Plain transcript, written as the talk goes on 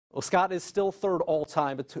Well, Scott is still third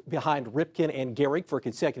all-time behind Ripken and Gehrig for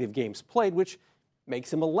consecutive games played, which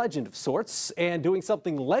makes him a legend of sorts. And doing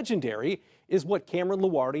something legendary is what Cameron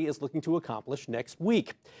Luarde is looking to accomplish next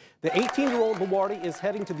week. The 18-year-old Luarde is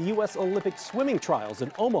heading to the U.S. Olympic swimming trials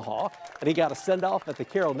in Omaha, and he got a send-off at the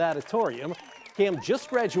Carroll Natatorium. Cam just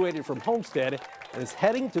graduated from Homestead and is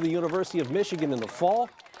heading to the University of Michigan in the fall.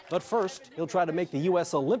 But first, he'll try to make the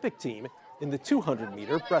U.S. Olympic team in the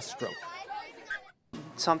 200-meter breaststroke.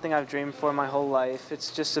 Something I've dreamed for my whole life.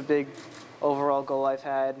 It's just a big overall goal I've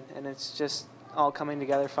had, and it's just all coming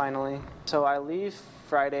together finally. So I leave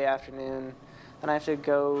Friday afternoon, then I have to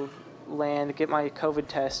go land, get my COVID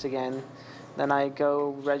test again, then I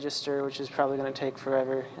go register, which is probably going to take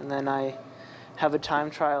forever, and then I have a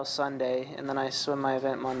time trial Sunday, and then I swim my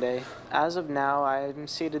event Monday. As of now, I'm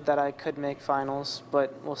seeded that I could make finals,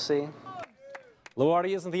 but we'll see.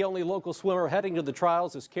 Luarde isn't the only local swimmer heading to the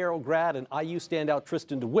trials, as Carroll grad and IU standout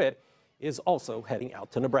Tristan DeWitt is also heading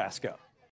out to Nebraska.